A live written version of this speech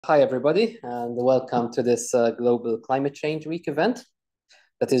Hi, everybody, and welcome to this Global Climate Change Week event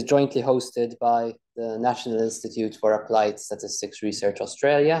that is jointly hosted by the National Institute for Applied Statistics Research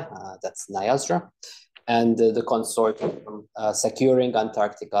Australia, that's NIASRA, and the consortium Securing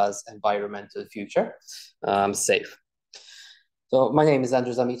Antarctica's Environmental Future, SAFE. So my name is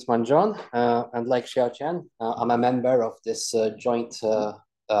Zammit-Mangion, and like Xiaotian, I'm a member of this joint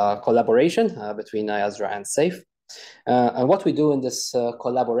collaboration between NIASRA and SAFE. And what we do in this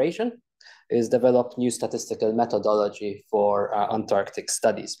collaboration is develop new statistical methodology for Antarctic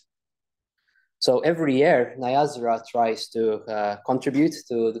studies. So every year, NIASRA tries to contribute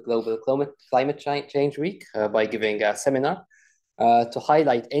to the Global Climate Change Week by giving a seminar to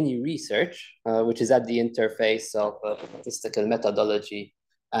highlight any research which is at the interface of statistical methodology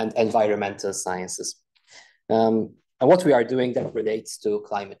and environmental sciences. And what we are doing that relates to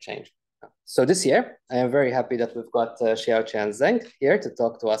climate change. So this year, I am very happy that we've got Xiaotian Zheng here to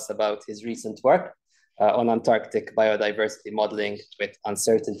talk to us about his recent work on Antarctic biodiversity modeling with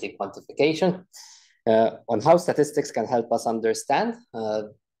uncertainty quantification, on how statistics can help us understand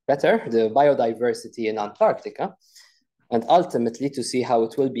better the biodiversity in Antarctica, and ultimately to see how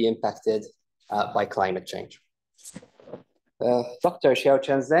it will be impacted by climate change. Dr.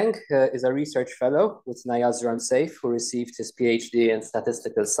 Xiaotian Zheng is a research fellow with NIASRA and SAFE, who received his PhD in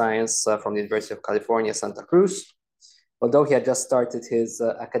statistical science from the University of California, Santa Cruz. Although he had just started his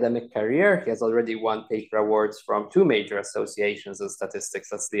academic career, he has already won paper awards from two major associations in statistics.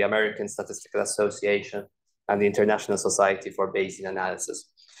 That's the American Statistical Association and the International Society for Bayesian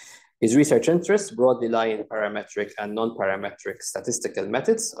Analysis. His research interests broadly lie in parametric and non-parametric statistical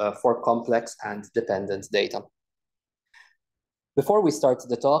methods for complex and dependent data. Before we start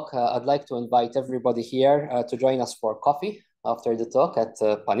the talk, I'd like to invite everybody here to join us for coffee after the talk at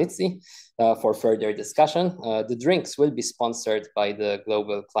Panizzi for further discussion. The drinks will be sponsored by the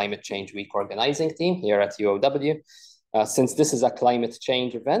Global Climate Change Week organizing team here at UOW. Since this is a climate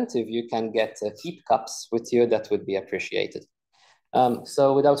change event, if you can get keep cups with you, that would be appreciated.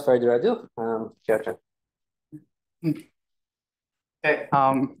 So without further ado, Piotr. Okay,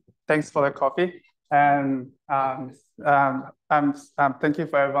 thanks for the coffee. And thank you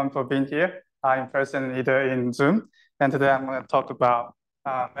for everyone for being here in person, either in Zoom. And today I'm going to talk about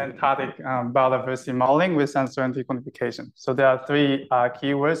Antarctic biodiversity modeling with uncertainty quantification. So there are three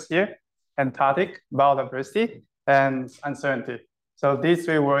keywords here: Antarctic, biodiversity, and uncertainty. So these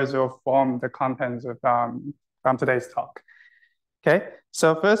three words will form the contents of today's talk. Okay,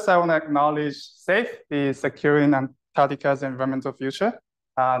 so first I want to acknowledge SAFE, the Securing Antarctica's Environmental Future,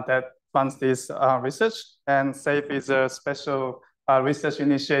 that funds this research. And SAFE is a special research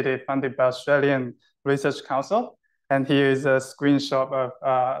initiative funded by Australian Research Council. And here is a screenshot of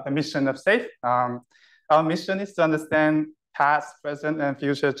the mission of SAFE. Our mission is to understand past, present, and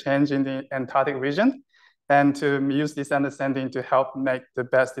future change in the Antarctic region, and to use this understanding to help make the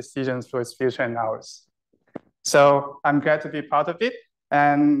best decisions for its future and ours. So I'm glad to be part of it.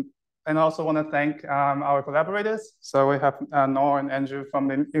 And also want to thank our collaborators. So we have Noel and Andrew from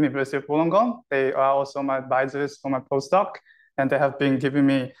the University of Wollongong. They are also my advisors for my postdoc, and they have been giving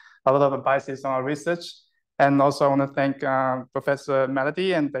me a lot of advices on our research. And also I want to thank Professor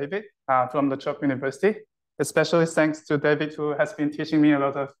Melodie and David from the Trobe University, especially thanks to David, who has been teaching me a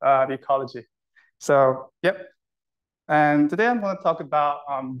lot of ecology. So, yep. And today I'm going to talk about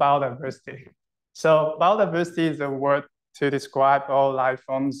biodiversity. So biodiversity is a word to describe all life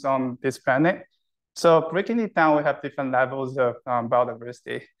forms on this planet. So breaking it down, we have different levels of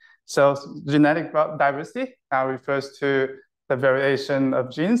biodiversity. So genetic diversity refers to the variation of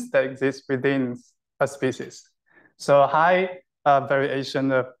genes that exist within a species. So high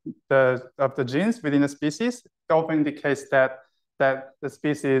variation of the genes within a species often indicates that the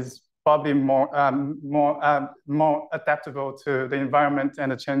species is probably more adaptable to the environment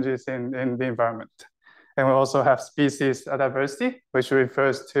and the changes in the environment. And we also have species diversity, which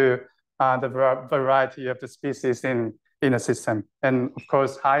refers to the variety of the species in a system. And of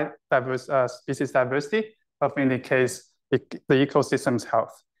course, high species diversity often indicates the ecosystem's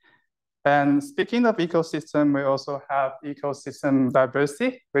health. And speaking of ecosystem, we also have ecosystem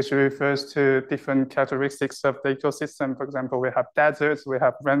diversity, which refers to different characteristics of the ecosystem. For example, we have deserts, we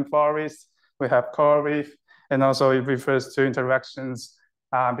have rainforests, we have coral reef, and also it refers to interactions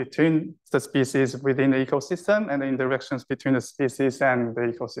between the species within the ecosystem and the interactions between the species and the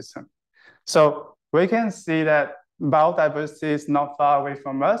ecosystem. So we can see that biodiversity is not far away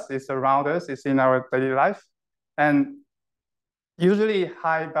from us. It's around us. It's in our daily life. And usually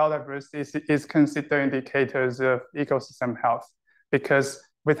high biodiversity is considered indicators of ecosystem health, because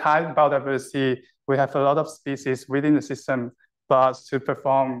with high biodiversity, we have a lot of species within the system birds to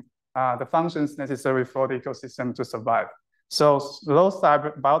perform the functions necessary for the ecosystem to survive. So low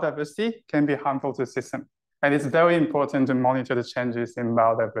biodiversity can be harmful to the system. And it's very important to monitor the changes in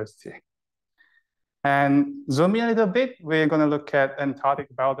biodiversity. And zoom in a little bit, we're going to look at Antarctic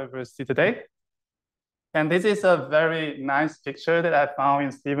biodiversity today. And this is a very nice picture that I found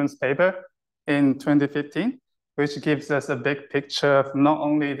in Stephen's paper in 2015, which gives us a big picture of not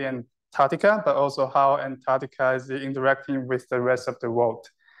only the Antarctica, but also how Antarctica is interacting with the rest of the world.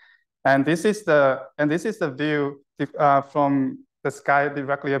 And this is the view from the sky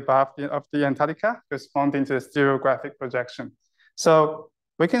directly above the Antarctica, corresponding to the stereographic projection. So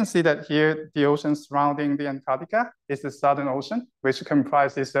we can see that here, the ocean surrounding the Antarctica is the Southern Ocean, which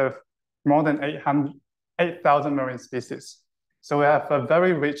comprises of more than 8,000 marine species. So we have a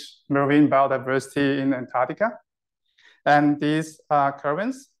very rich marine biodiversity in Antarctica. And these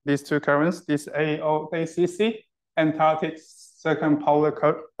currents, these two currents, this ACC, Antarctic Circumpolar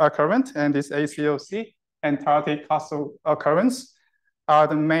Current, and this ACOC, Antarctic Coastal Currents, are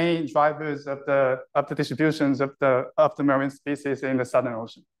the main drivers of the distributions of the marine species in the Southern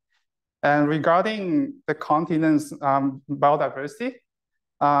Ocean. And regarding the continent's biodiversity,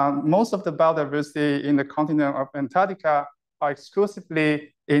 most of the biodiversity in the continent of Antarctica are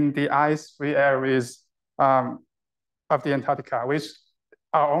exclusively in the ice-free areas of the Antarctica, which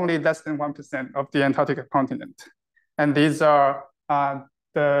are only less than 1% of the Antarctica continent. And these are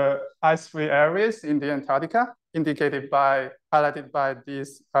the ice-free areas in the Antarctica, highlighted by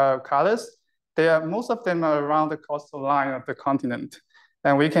these colors. Most of them are around the coastal line of the continent.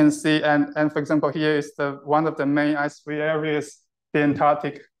 And we can see, and for example, here is one of the main ice-free areas, the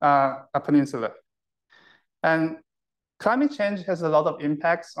Antarctic Peninsula. And climate change has a lot of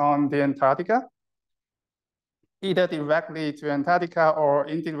impacts on the Antarctica, either directly to Antarctica or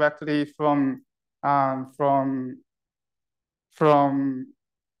indirectly from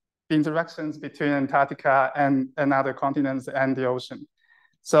the interactions between Antarctica and other continents and the ocean.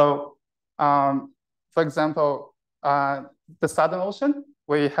 So, for example, the Southern Ocean,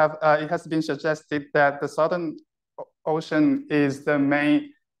 it has been suggested that the Southern Ocean is the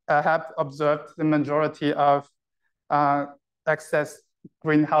main, have observed the majority of excess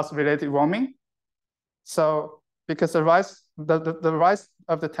greenhouse-related warming. So, because the rise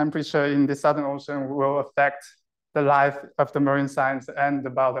of the temperature in the Southern Ocean will affect the life of the marine science and the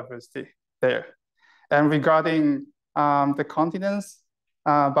biodiversity there. And regarding the continent's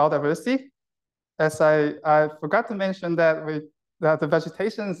biodiversity, as I forgot to mention that the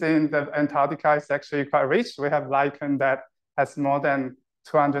vegetation in the Antarctica is actually quite rich. We have lichen that has more than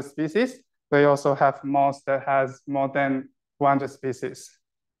 200 species. We also have moss that has more than 100 species.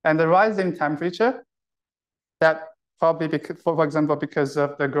 And the rise in temperature, that probably, for example, because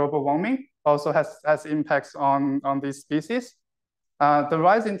of the global warming, also has impacts on these species. The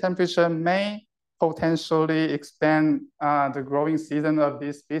rise in temperature may potentially expand the growing season of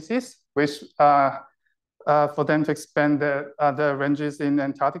these species, which for them to expand the ranges in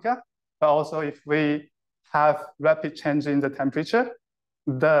Antarctica. But also if we have rapid change in the temperature,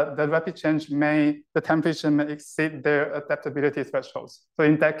 the rapid change the temperature may exceed their adaptability thresholds. So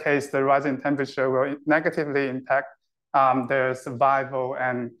in that case, the rise in temperature will negatively impact their survival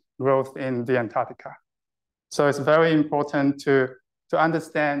and growth in the Antarctica. So it's very important to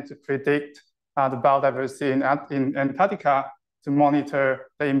understand, to predict the biodiversity in Antarctica, to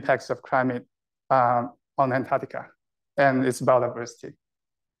monitor the impacts of climate on Antarctica and its biodiversity.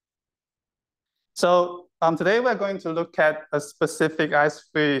 So today we're going to look at a specific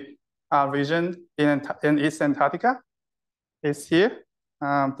ice-free region in East Antarctica. It's here,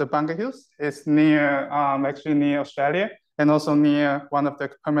 the Bunger Hills. It's actually near Australia, and also near one of the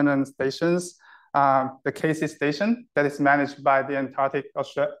permanent stations, the Cressie station that is managed by the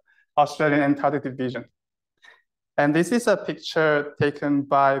Australian Antarctic Division. And this is a picture taken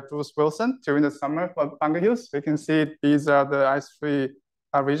by Bruce Wilson during the summer for Bunger Hills. We can see these are the ice-free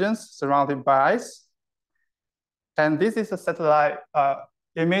regions surrounded by ice. And this is a satellite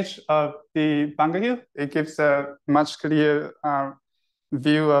image of the Bunger Hill. It gives a much clearer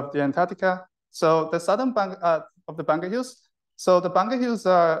view of the Antarctica. So the southern of the Bunger Hills. So the Bunger Hills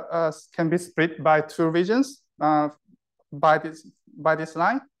can be split by two regions by this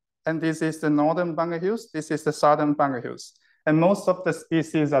line. And this is the northern Bunger Hills. This is the southern Bunger Hills. And most of the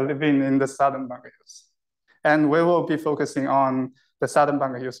species are living in the southern Bunger Hills. And we will be focusing on the southern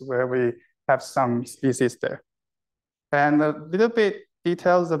Bunger Hills where we have some species there. And a little bit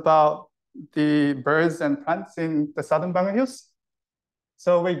details about the birds and plants in the southern Bunger Hills.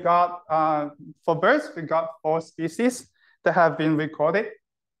 So we got, for birds, we got 4 species that have been recorded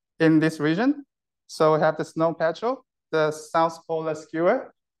in this region. So we have the snow petrel, the South Polar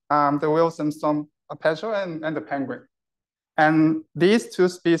skewer, the Wilson storm petrel, and the penguin. And these two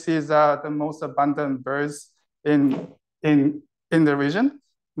species are the most abundant birds in the region.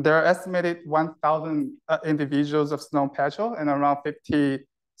 There are estimated 1,000 individuals of snow petrel and around 50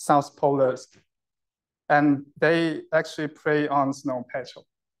 South Polars. And they actually prey on snow petrel.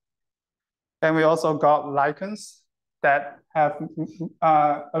 And we also got lichens that have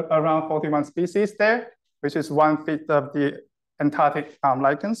around 41 species there, which is 1/5 of the Antarctic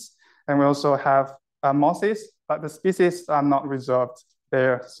lichens. And we also have mosses, but the species are not reserved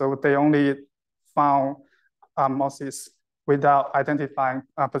there. So they only found mosses without identifying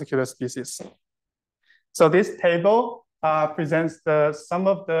a particular species. So this table presents some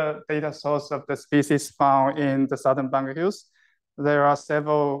of the data source of the species found in the southern Bunger Hills. There are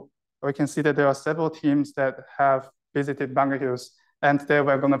several, we can see that there are several teams that have visited Bunger Hills, and today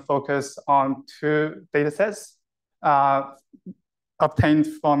we're going to focus on 2 data sets obtained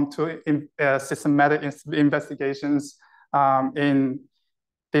from 2 systematic investigations in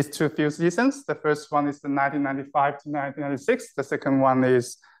these 2 field seasons. The first one is the 1995 to 1996. The second one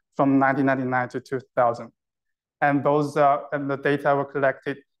is from 1999 to 2000. And those and the data were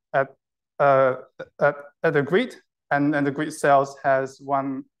collected at a grid, and the grid cells has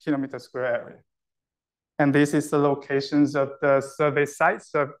 1 kilometer square area. And this is the locations of the survey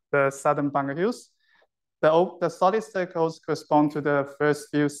sites of the southern Bunger Hills. The solid circles correspond to the first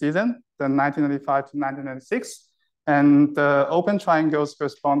field season, the 1995 to 1996, and the open triangles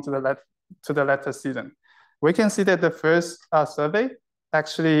correspond to the latter season. We can see that the first survey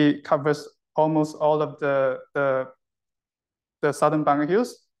actually covers almost all of the southern Bunger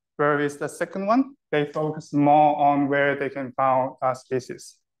Hills, whereas the second one, they focus more on where they can find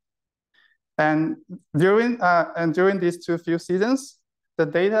species. And during these 2 field seasons,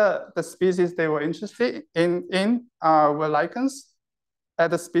 the species they were interested in were lichens.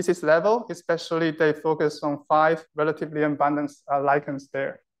 At the species level, especially, they focus on 5 relatively abundant lichens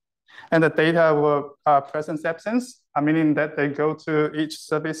there. And the data were presence-absence, meaning that they go to each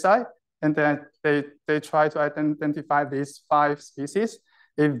survey site and then they try to identify these 5 species.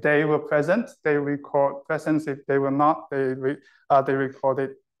 If they were present, they record presence. If they were not, they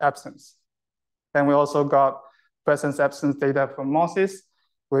recorded absence. And we also got presence-absence data for mosses.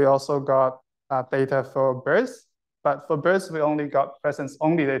 We also got data for birds. But for birds, we only got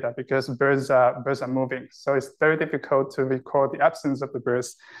presence-only data because birds are moving. So it's very difficult to record the absence of the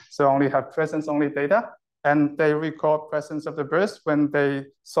birds. So only have presence-only data. And they record presence of the birds when they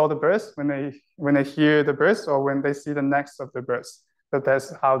saw the birds, when they hear the birds, or when they see the necks of the birds. So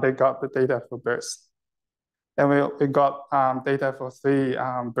that's how they got the data for birds. And we got data for 3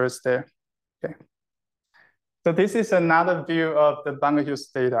 birds there. Okay. So this is another view of the Bunger Hills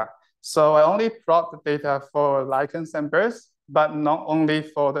data. So I only plot the data for lichens and birds, but not only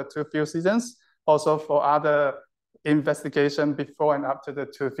for the 2 field seasons, also for other investigation before and after the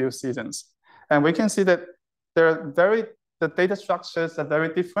 2 field seasons. And we can see that the data structures are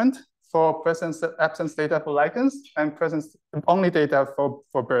very different for presence-absence data for lichens and presence-only data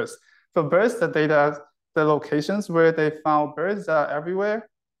for birds. For birds, the locations where they found birds are everywhere.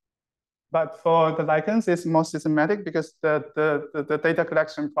 But for the lichens, it's more systematic because the data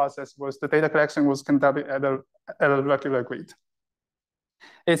collection was conducted at a regular grid.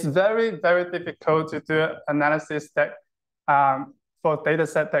 It's very, very difficult to do analysis that for data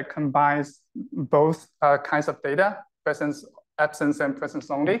set that combines both kinds of data, presence, absence, and presence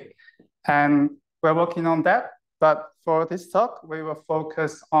only. And we're working on that. But for this talk, we will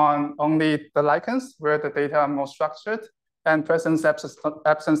focus on only the lichens where the data are more structured, and presence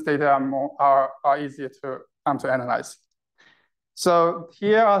absence data are easier to analyze. So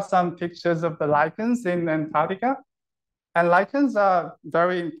here are some pictures of the lichens in Antarctica. And lichens are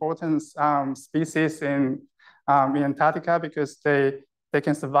very important species in Antarctica because they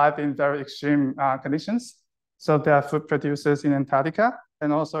can survive in very extreme conditions. So they are food producers in Antarctica.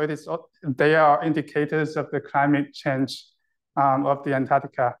 And also they are indicators of the climate change of the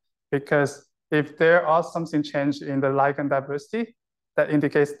Antarctica, because if there are something changed in the lichen diversity, that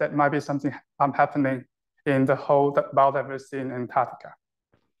indicates that might be something happening in the whole biodiversity in Antarctica.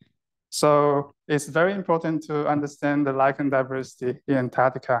 So it's very important to understand the lichen diversity in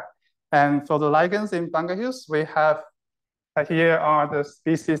Antarctica. And for the lichens in Bunger Hills, we have, here are the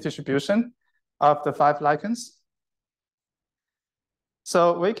species distribution of the 5 lichens.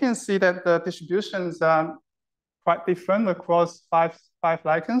 So we can see that the distributions are quite different across five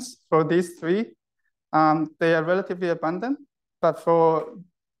lichens. For these 3, they are relatively abundant, but for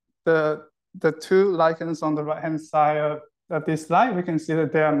the 2 lichens on the right-hand side of this slide, we can see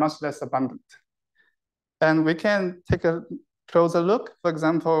that they are much less abundant. And we can take a closer look, for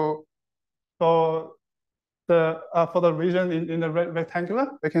example, for the region in the rectangular,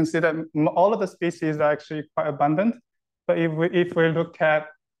 we can see that all of the species are actually quite abundant. But if we look at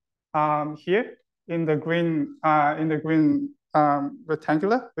here in the green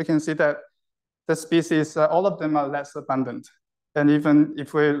rectangular, we can see that the species, all of them are less abundant. And even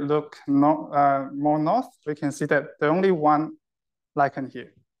if we look more north, we can see that there's only one lichen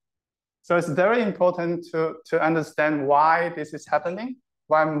here. So it's very important to understand why this is happening,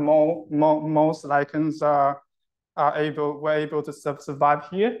 why most lichens were able to survive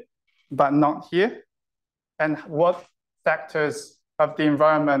here, but not here, and what factors of the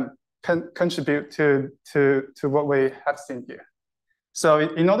environment contribute to what we have seen here. So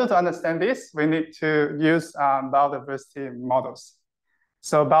in order to understand this, we need to use biodiversity models.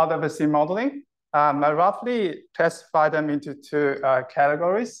 So biodiversity modeling, I roughly classify them into two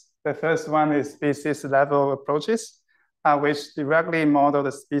categories. The first one is species level approaches, which directly model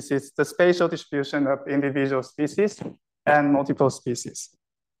the spatial distribution of individual species and multiple species.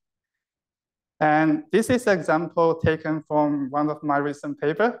 And this is an example taken from one of my recent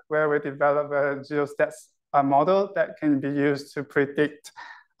papers where we developed a geostats model that can be used to predict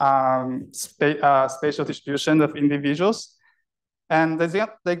spatial distribution of individuals. And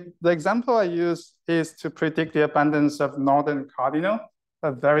the example I use is to predict the abundance of northern cardinal,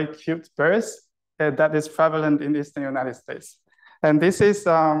 a very cute bird that is prevalent in eastern United States. And this is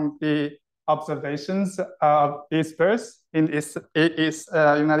the observations of these birds in East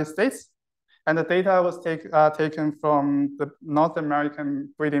United States. And the data was taken from the North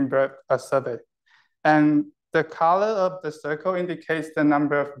American breeding bird survey. And the color of the circle indicates the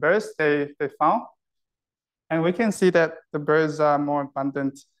number of birds they found. And we can see that the birds are more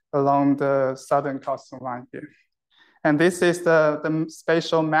abundant along the southern coastal line here. And this is the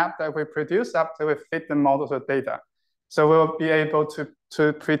spatial map that we produce after we fit the models with data. So we'll be able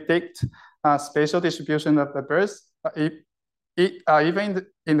to predict spatial distribution of the birds, even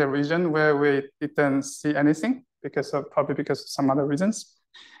in the region where we didn't see anything, probably because of some other reasons.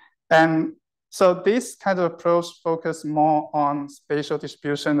 And so this kind of approach focuses more on spatial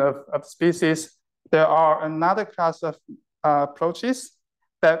distribution of species. There are another class of approaches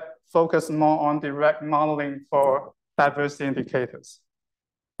that focus more on direct modeling for diversity indicators.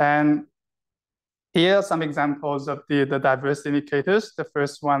 And here are some examples of the diversity indicators. The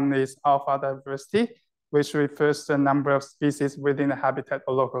first one is alpha diversity, which refers to the number of species within a habitat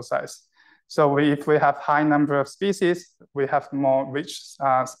or local size. So if we have high number of species, we have more rich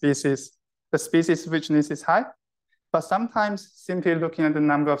species. The species richness is high, but sometimes simply looking at the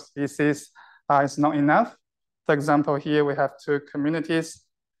number of species is not enough. For example, here we have two communities.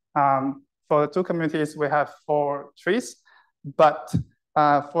 For the two communities, we have 4 trees, but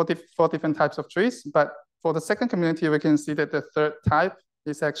 4 different types of trees. But for the second community, we can see that the third type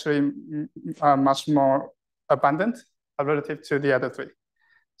is actually much more abundant relative to the other 3.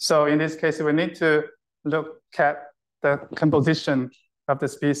 So in this case, we need to look at the composition of the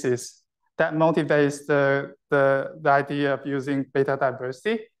species. That motivates the idea of using beta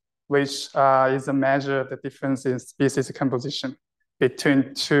diversity, which is a measure of the difference in species composition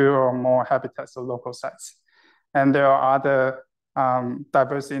between 2 or more habitats or local sites. And there are other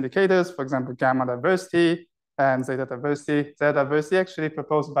diversity indicators, for example, gamma diversity and zeta diversity. Zeta diversity actually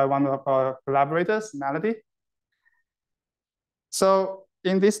proposed by one of our collaborators, Melodie. So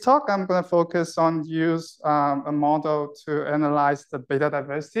in this talk, I'm going to focus on use a model to analyze the beta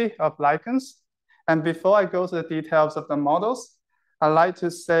diversity of lichens. And before I go to the details of the models, I'd like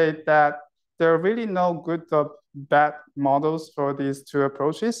to say that there are really no good or bad models for these two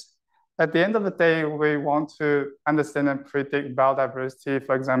approaches. At the end of the day, we want to understand and predict biodiversity,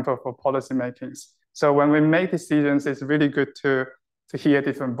 for example, for policy makings. So when we make decisions, it's really good to hear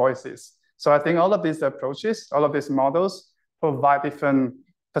different voices. So I think all of these approaches, all of these models provide different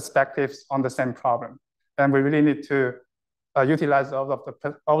perspectives on the same problem. And we really need to utilize all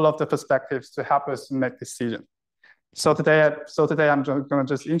of the perspectives to help us make decisions. So today I'm going to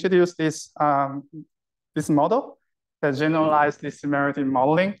just introduce this model, the generalized dissimilarity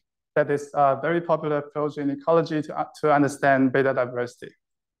modeling, that is a very popular approach in ecology to understand beta diversity.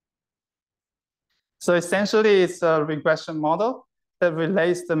 So essentially, it's a regression model that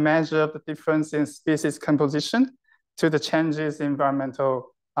relates the measure of the difference in species composition to the changes in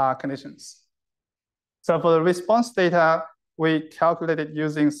environmental conditions. So for the response data, we calculated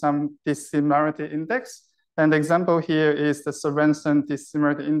using some dissimilarity index. And the example here is the Sorensen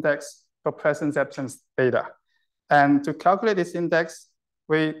dissimilarity index for presence-absence data. And to calculate this index,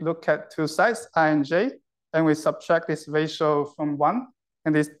 we look at 2 sites, I and J, and we subtract this ratio from 1.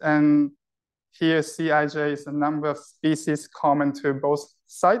 And here Cij is the number of species common to both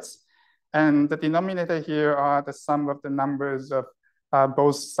sites. And the denominator here are the sum of the numbers of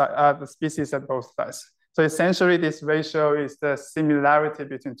the species at both sites. So essentially, this ratio is the similarity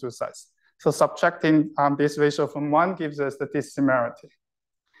between two sites. So subtracting this ratio from 1 gives us the dissimilarity.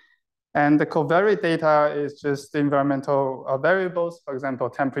 And the covariate data is just environmental variables, for example,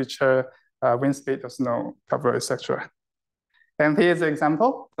 temperature, wind speed of snow cover, etc. And here's an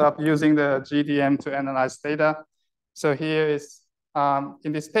example of using the GDM to analyze data. So here is,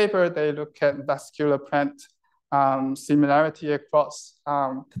 in this paper, they look at vascular plant similarity across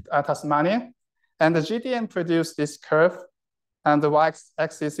Tasmania. And the GDM produced this curve. And the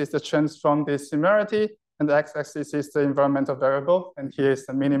y-axis is the transformed dissimilarity, and the x-axis is the environmental variable. And here is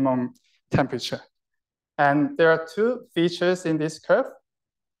the minimum temperature. And there are two features in this curve.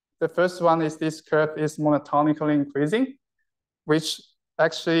 The first one is this curve is monotonically increasing, which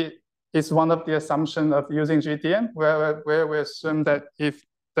actually is one of the assumptions of using GDM, where we assume that if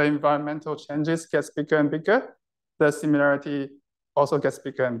the environmental changes gets bigger and bigger, the similarity also gets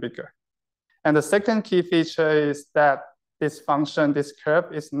bigger and bigger. And the second key feature is that this function, this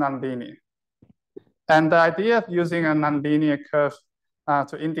curve, is nonlinear. And the idea of using a nonlinear curve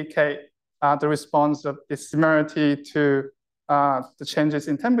to indicate the response of dissimilarity to the changes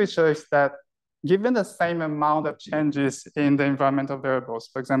in temperature is that given the same amount of changes in the environmental variables,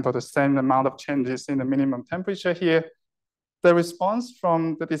 for example, the same amount of changes in the minimum temperature here, the response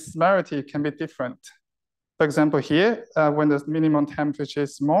from the dissimilarity can be different. For example, here, when the minimum temperature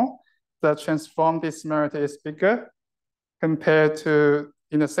is small, the transformed dissimilarity is bigger compared to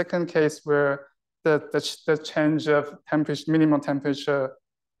in the second case where the change of temperature, minimum temperature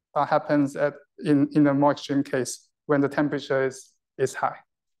happens in a more extreme case when the temperature is high.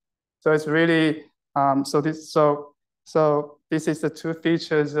 So it's really, so this is the two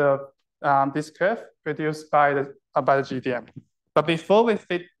features of this curve produced by the GDM. But before we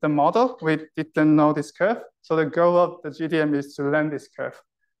fit the model, we didn't know this curve. So the goal of the GDM is to learn this curve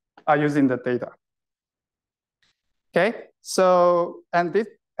using the data. Okay, so, and this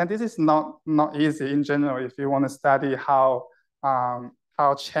is not easy in general if you want to study how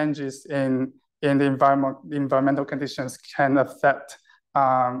changes in the environmental conditions can affect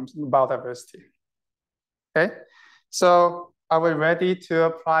biodiversity. Okay, so are we ready to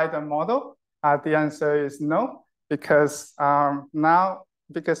apply the model? The answer is no, because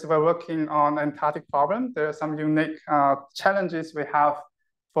because we're working on Antarctic problem, there are some unique challenges we have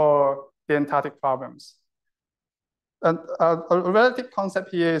for the Antarctic problems. A relative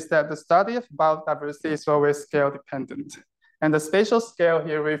concept here is that the study of biodiversity is always scale dependent. And the spatial scale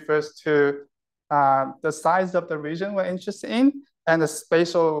here refers to the size of the region we're interested in and the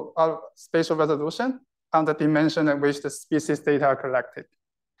spatial resolution on the dimension at which the species data are collected.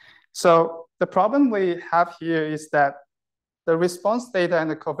 So the problem we have here is that the response data and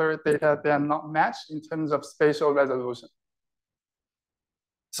the covariate data, they are not matched in terms of spatial resolution.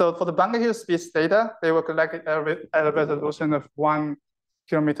 So for the Bunger Hills species data, they were collected at a resolution of 1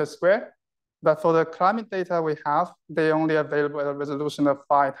 kilometer square. But for the climate data we have, they only available at a resolution of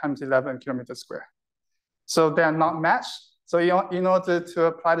 5 times 11 kilometers square. So they are not matched. So in order to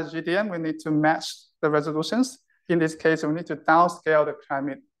apply the GDM, we need to match the resolutions. In this case, we need to downscale the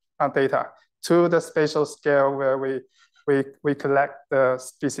climate data to the spatial scale where we collect the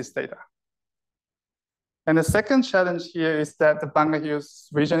species data. And the second challenge here is that the Bunger Hills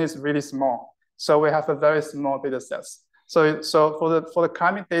region is really small. So we have a very small data sets. So for the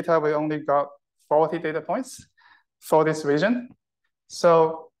climate data, we only got 40 data points for this region.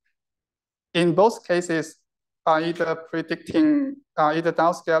 So in both cases, either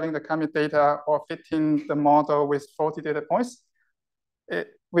downscaling the climate data or fitting the model with 40 data points,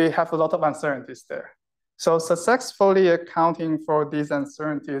 we have a lot of uncertainties there. So successfully accounting for these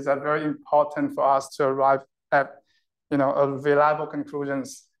uncertainties are very important for us to arrive at, reliable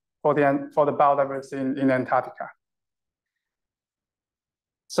conclusions for the biodiversity in Antarctica.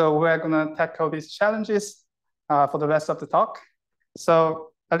 So we're gonna tackle these challenges for the rest of the talk.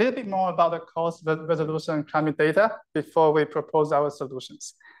 So a little bit more about the coarse-resolution climate data before we propose our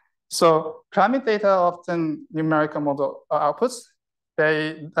solutions. So climate data are often numerical model outputs.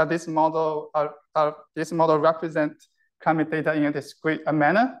 This model represents climate data in a discrete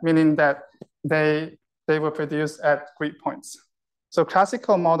manner, meaning that they were produced at grid points. So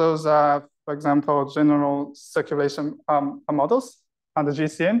classical models are, for example, general circulation models on the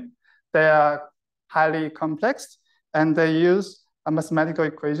GCM. They are highly complex and they use mathematical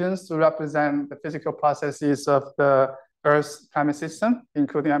equations to represent the physical processes of the Earth's climate system,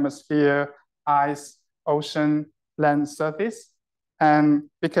 including atmosphere, ice, ocean, land surface. And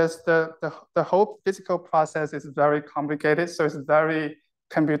because the whole physical process is very complicated, so it's very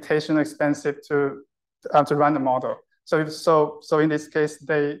computationally expensive to run the model. So in this case,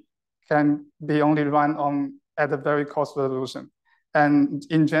 they can be only run at a very coarse resolution. And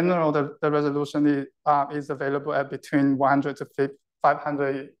in general, the resolution is available at between 100 to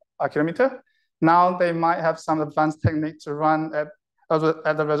 500 kilometer. Now they might have some advanced technique to run at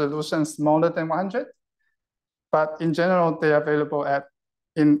a resolution smaller than 100, but in general, they are available at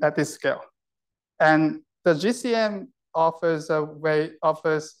this scale. And the GCM offers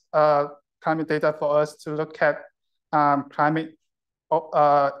climate data for us to look at climate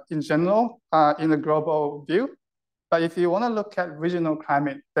in general in a global view. But if you want to look at regional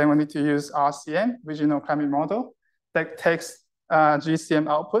climate, then we need to use RCM, regional climate model, that takes GCM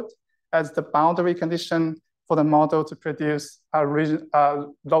output as the boundary condition for the model to produce a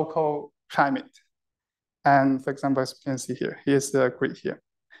local climate. And for example, as you can see here, here's the grid here.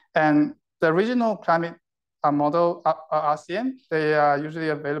 And the regional climate model, RCM, they are usually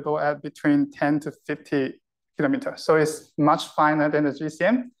available at between 10 to 50 kilometers. So it's much finer than the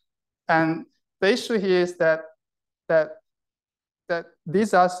GCM. And the issue here is that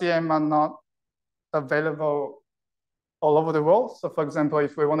these RCM are not available all over the world. So for example,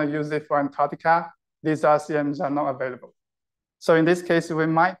 if we want to use it for Antarctica, these RCMs are not available. So in this case, we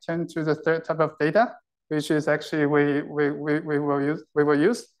might turn to the third type of data, which is actually we will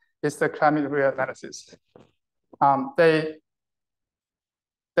use is the climate reanalysis. So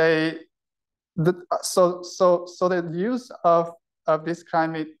the use of this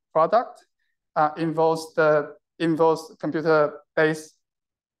climate product involves computer-based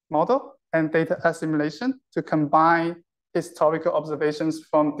model and data assimilation to combine historical observations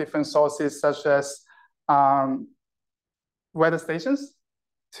from different sources, such as weather stations,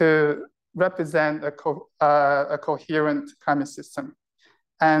 to represent a coherent climate system.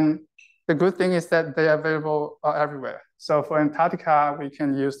 And the good thing is that they are available everywhere. So for Antarctica, we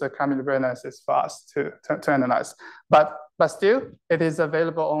can use the climate reanalysis for us to analyze. But still, it is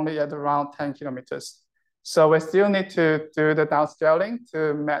available only at around 10 kilometers. So we still need to do the downscaling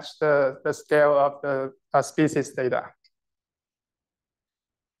to match the scale of the species data.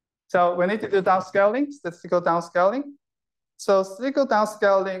 So we need to do downscaling, statistical downscaling. So statistical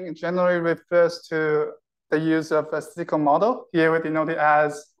downscaling generally refers to the use of a statistical model. Here we denote it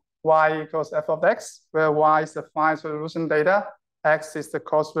as y equals f of x, where y is the fine resolution data, x is the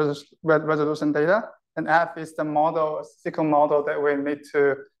coarse resolution data, and f is the model, a statistical model that we need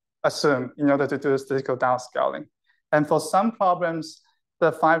to assume in order to do statistical downscaling. And for some problems,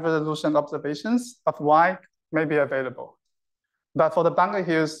 the fine resolution observations of y may be available. But for the Bunger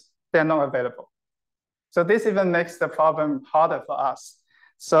Hills, they're not available. So this even makes the problem harder for us.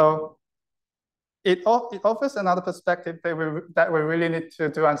 So it offers another perspective that we really need to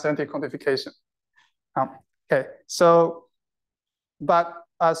do uncertainty quantification. Okay, so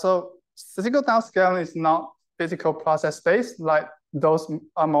statistical downscaling is not physical process-based like those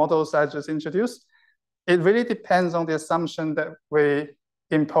models I just introduced. It really depends on the assumption that we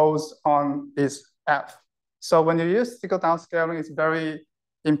impose on this F. So when you use statistical downscaling, it's very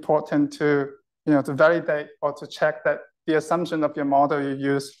important to validate or to check that the assumption of your model you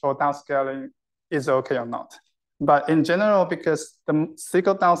use for downscaling is okay or not. But in general, because the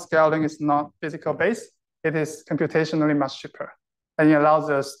statistical downscaling is not physical based, it is computationally much cheaper. And it allows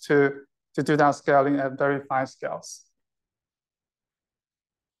us to do downscaling at very fine scales.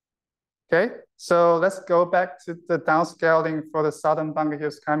 Okay, so let's go back to the downscaling for the Southern Bunger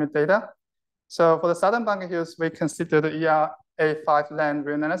Hills climate data. So for the Southern Bunger Hills, we consider the ERA5 land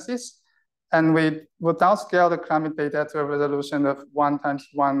reanalysis, and we will downscale the climate data to a resolution of 1 ×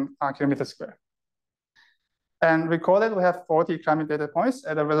 1 kilometer square. And recorded, we have 40 climate data points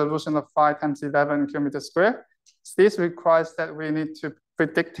at a resolution of 5 × 11 kilometers square. This requires that we need to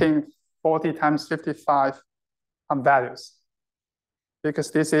predicting 40 × 55 values,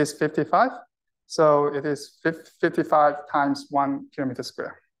 because this is 55. So it is 55 × 1 kilometer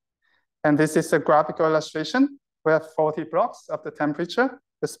square. And this is a graphical illustration. We have 40 blocks of the temperature.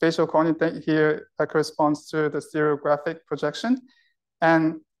 The spatial coordinate here corresponds to the stereographic projection.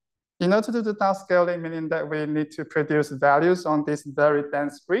 And in order to do the downscaling, meaning that we need to produce values on this very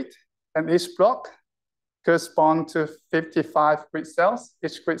dense grid, and each block corresponds to 55 grid cells.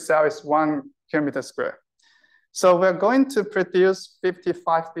 Each grid cell is 1 kilometer square. So we're going to produce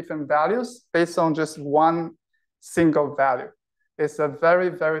 55 different values based on just one single value. It's a very,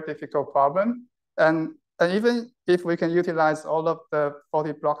 very difficult problem. And even if we can utilize all of the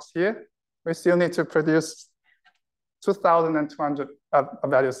 40 blocks here, we still need to produce 2,200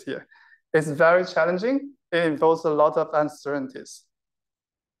 values here. It's very challenging. It involves a lot of uncertainties.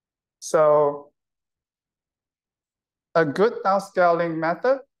 So a good downscaling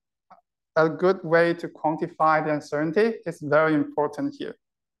method, a good way to quantify the uncertainty is very important here.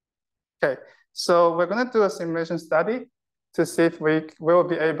 Okay, so we're going to do a simulation study to see if we will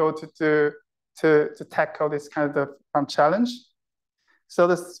be able to tackle this kind of challenge. So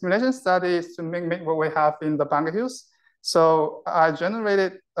the simulation study is to mimic what we have in the Bunger Hills. So I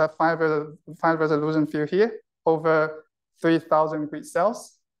generated a fine resolution field here over 3,000 grid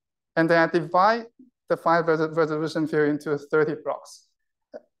cells. And then I divide the fine resolution field into 30 blocks.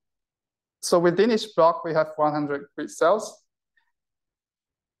 So within each block, we have 100 grid cells.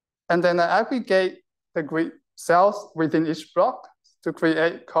 And then I aggregate the grid cells within each block to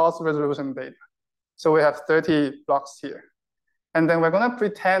create coarse-resolution data. So we have 30 blocks here. And then we're going to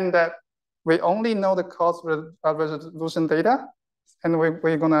pretend that we only know the coarse-resolution data, and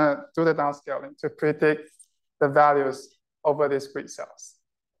we're going to do the downscaling to predict the values over these grid cells.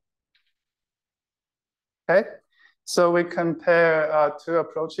 Okay, so we compare two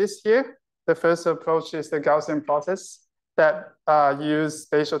approaches here. The first approach is the Gaussian process that use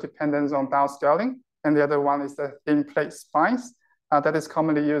spatial dependence on downscaling, and the other one is the thin plate spines that is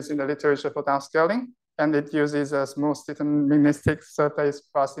commonly used in the literature for downscaling, and it uses a smooth deterministic surface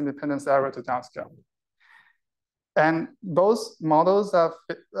plus independence error to downscale. And both models are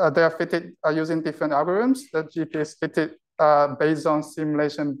fitted using different algorithms. The GP is fitted based on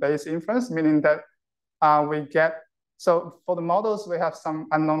simulation-based inference, meaning that so for the models, we have some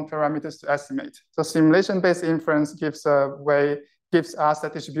unknown parameters to estimate. So simulation-based inference gives us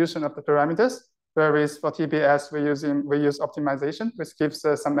the distribution of the parameters, whereas for TBS, we use optimization, which gives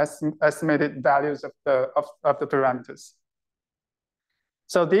some estimated values of the parameters.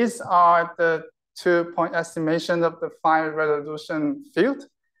 So these are the 2-point estimation of the fine resolution field.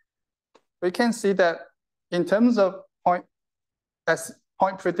 We can see that in terms of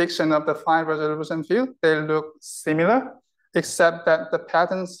point prediction of the fine resolution field, they look similar, except that the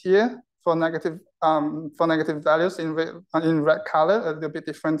patterns here for negative values in red color a little bit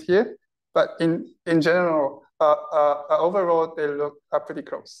different here. But in general, overall, they look pretty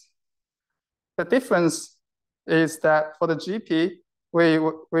close. The difference is that for the GP, we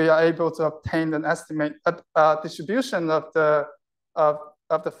are able to obtain an estimate distribution of the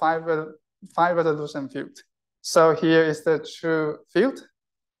fine resolution field. So here is the true field,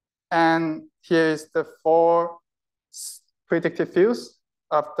 and here is the 4 predictive fields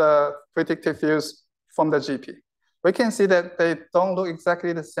of the predictive fields from the GP. We can see that they don't look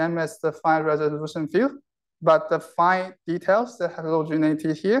exactly the same as the fine resolution field, but the fine details, the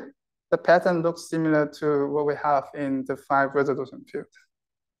heterogeneity here, the pattern looks similar to what we have in the fine resolution field.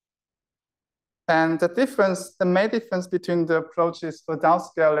 And the main difference between the approaches for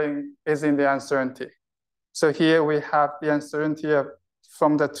downscaling is in the uncertainty. So here we have the uncertainty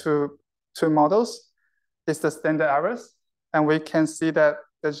from the two models. It's the standard errors. And we can see that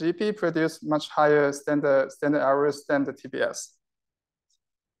the GP produced much higher standard errors than the TBS.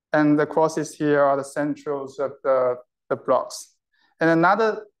 And the crosses here are the centrals of the blocks. And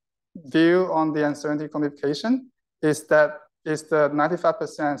another view on the uncertainty quantification is the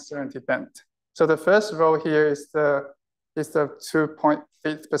 95% uncertainty band. So the first row here is the 2.5th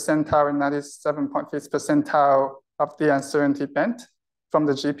percentile and 97.5th percentile of the uncertainty band from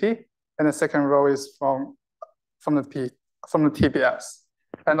the GP, and the second row is from the TBS.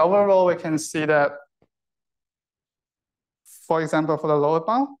 And overall, we can see that, for example, for the lower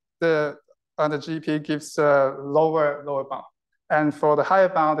bound, the GP gives a lower bound, and for the higher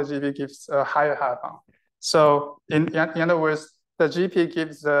bound, the GP gives a higher bound. So in other words, the GP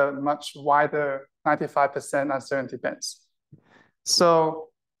gives a much wider 95% uncertainty bands. So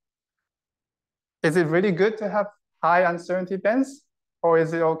is it really good to have high uncertainty bands, or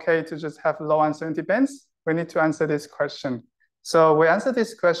is it okay to just have low uncertainty bands? We need to answer this question. So we answer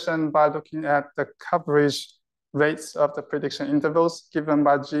this question by looking at the coverage rates of the prediction intervals given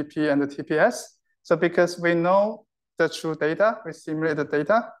by GP and the TPS. So because we know the true data, we simulate the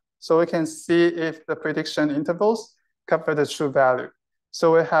data, so we can see if the prediction intervals cover the true value.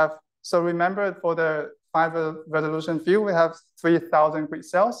 So remember for the fine resolution field, we have 3,000 grid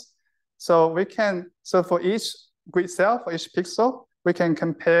cells. So for each grid cell, for each pixel, we can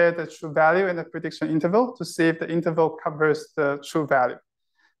compare the true value and the prediction interval to see if the interval covers the true value.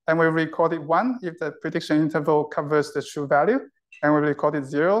 And we recorded 1 if the prediction interval covers the true value, and we recorded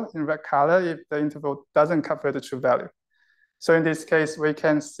 0 in red color if the interval doesn't cover the true value. So in this case, we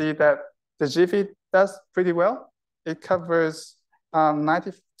can see that the GP does pretty well. It covers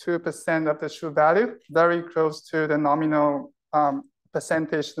 92% of the true value, very close to the nominal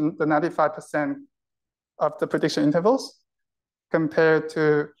percentage, the 95% of the prediction intervals, compared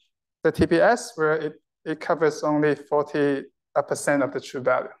to the TPS, where it covers only 40% of the true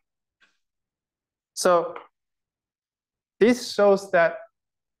value. So this shows that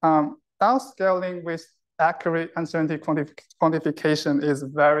downscaling with accurate uncertainty quantification is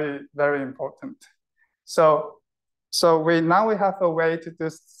very, very important. So now we have a way to do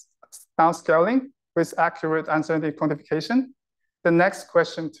downscaling with accurate uncertainty quantification. The next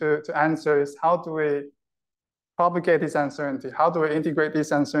question to answer is, how do we propagate this uncertainty? How do we integrate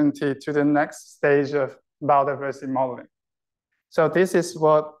this uncertainty to the next stage of biodiversity modeling? So this is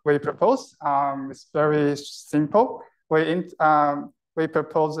what we propose. It's very simple. We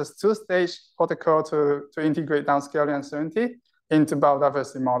propose a two-stage protocol to integrate downscaling uncertainty into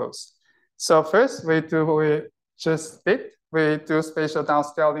biodiversity models. So first, we do spatial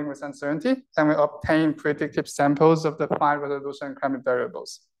downscaling with uncertainty, and we obtain predictive samples of the fine resolution climate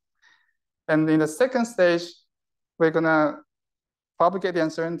variables. And in the second stage, we're gonna propagate the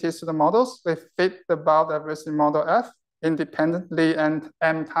uncertainties to the models. We fit the biodiversity model F independently and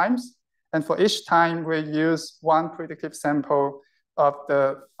m times. And for each time, we use one predictive sample of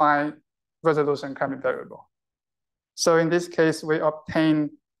the fine resolution climate variable. So in this case, we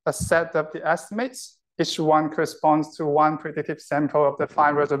obtain a set of the estimates. Each one corresponds to one predictive sample of the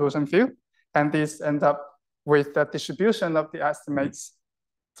fine resolution field. And this ends up with the distribution of the estimates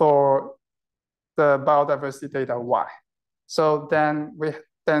for the biodiversity data Y. So then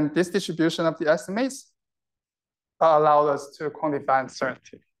this distribution of the estimates allow us to quantify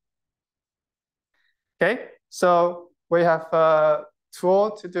uncertainty. Okay, so we have a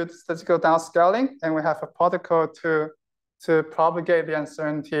tool to do statistical downscaling, and we have a protocol to propagate the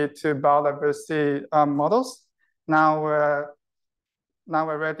uncertainty to biodiversity models. Now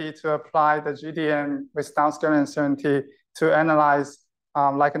we're ready to apply the GDM with downscaling uncertainty to analyze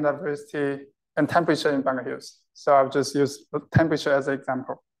lichen diversity and temperature in Bunger Hills. So I'll just use temperature as an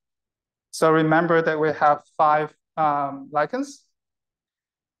example. So remember that we have 5 lichens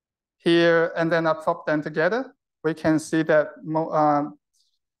here, and then I prop them together. We can see that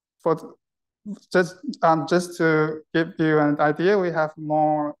just to give you an idea, we have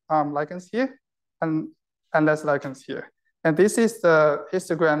more lichens here and less lichens here. And this is the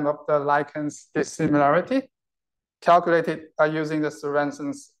histogram of the lichens dissimilarity calculated using the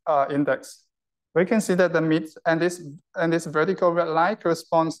Sorensen's index. We can see that the mid and this vertical red line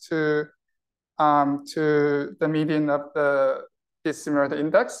corresponds to the median of the dissimilarity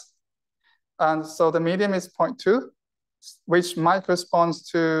index. And so the median is 0.2, which might correspond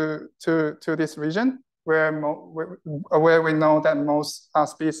to this region where we know that most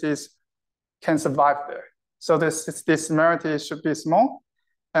species can survive there. So this dissimilarity should be small.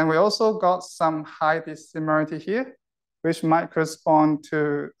 And we also got some high dissimilarity here, which might correspond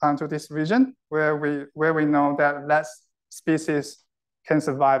to this region where we know that less species can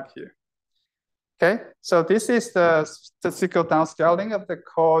survive here. Okay, so this is the statistical downscaling of the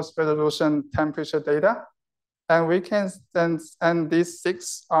coarse-resolution temperature data. And we can and these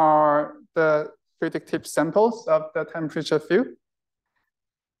 6 are the predictive samples of the temperature field.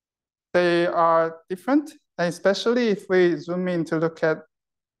 They are different, especially if we zoom in to look at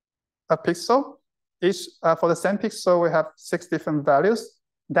a pixel. For the same pixel, we have 6 different values.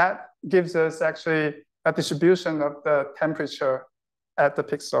 That gives us actually a distribution of the temperature at the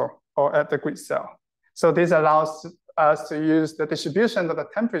pixel or at the grid cell. So this allows us to use the distribution of the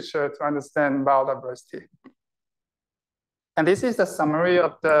temperature to understand biodiversity. And this is the summary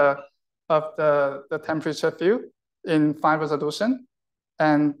of the temperature field in fine resolution.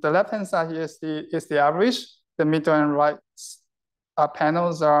 And the left-hand side here is the average. The middle and right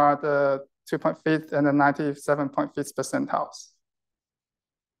panels are the 2.5th and the 97.5th percentiles.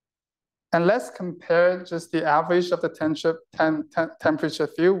 And let's compare just the average of the temperature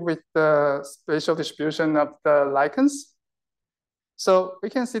field with the spatial distribution of the lichens. So we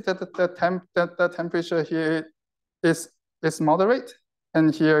can see that the temperature here is moderate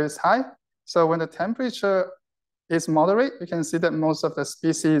and here is high. So when the temperature is moderate, we can see that most of the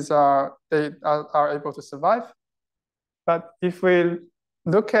species are able to survive. But if we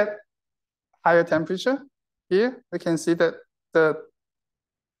look at higher temperature here, we can see that the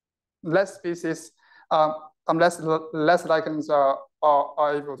less species, less lichens are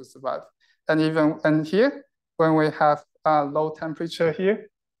able to survive. And here, when we have low temperature here,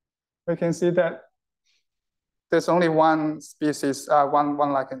 we can see that there's only one species, one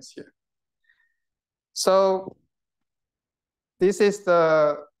lichens here. So this is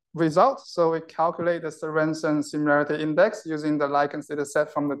the result. So we calculate the Sorensen similarity index using the lichens data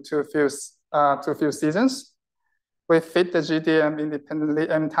set from the two field seasons. We fit the GDM independently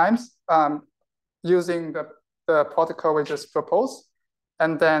m times using the protocol we just proposed.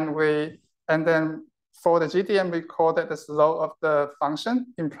 and then for the GDM, we call that the slope of the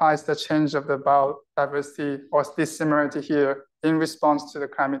function implies the change of the biodiversity or dissimilarity here in response to the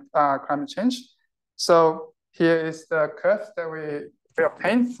climate change. So here is the curve that we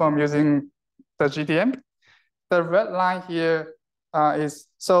obtained from using the GDM. The red line here is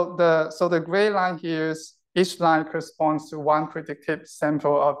the gray line here is each line corresponds to one predicted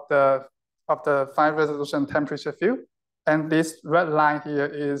sample of the fine resolution temperature field, and this red line here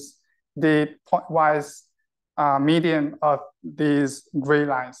is the pointwise median of these gray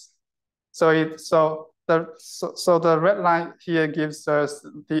lines. So the red line here gives us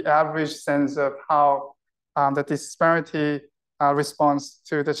the average sense of how the disparity responds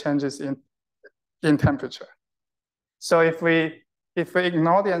to the changes in temperature. So if we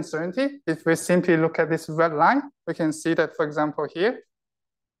ignore the uncertainty, if we simply look at this red line, we can see that, for example, here,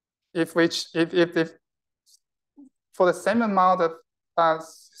 if for the same amount of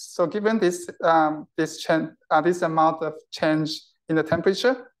so given this amount of change in the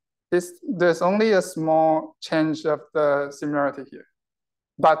temperature, there's only a small change of the similarity here.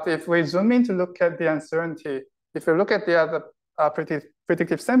 But if we zoom in to look at the uncertainty, if we look at the other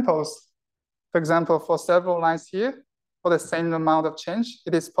predictive samples, for example, for several lines here, for the same amount of change,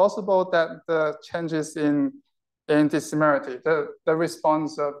 it is possible that the changes in dissimilarity, the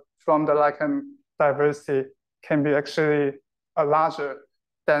response from the lichen diversity can be actually larger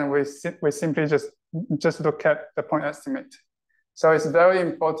than we simply just look at the point estimate. So it's very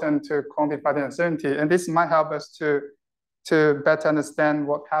important to quantify the uncertainty, and this might help us to better understand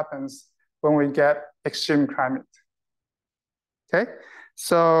what happens when we get extreme climate. Okay,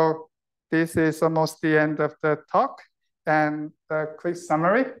 so this is almost the end of the talk, and a quick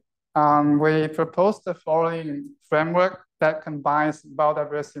summary. We propose the following framework that combines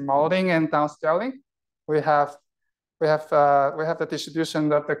biodiversity modeling and downscaling. We have the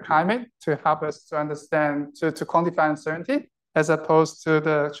distribution of the climate to help us to understand, to quantify uncertainty, as opposed to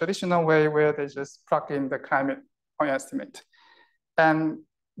the traditional way where they just plug in the climate point estimate. And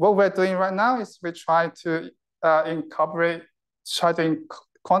what we're doing right now is we try to quantify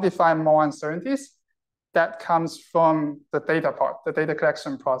more uncertainties that comes from the data part, the data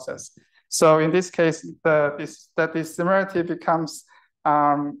collection process. So in this case, the dissimilarity becomes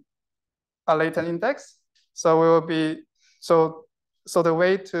a latent index. So we will be so the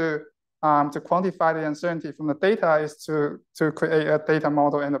way to quantify the uncertainty from the data is to create a data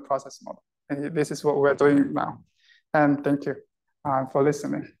model and a process model. And this is what we're doing now. And thank you for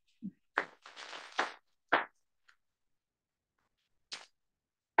listening.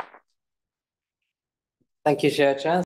 Thank you, Xiaotian.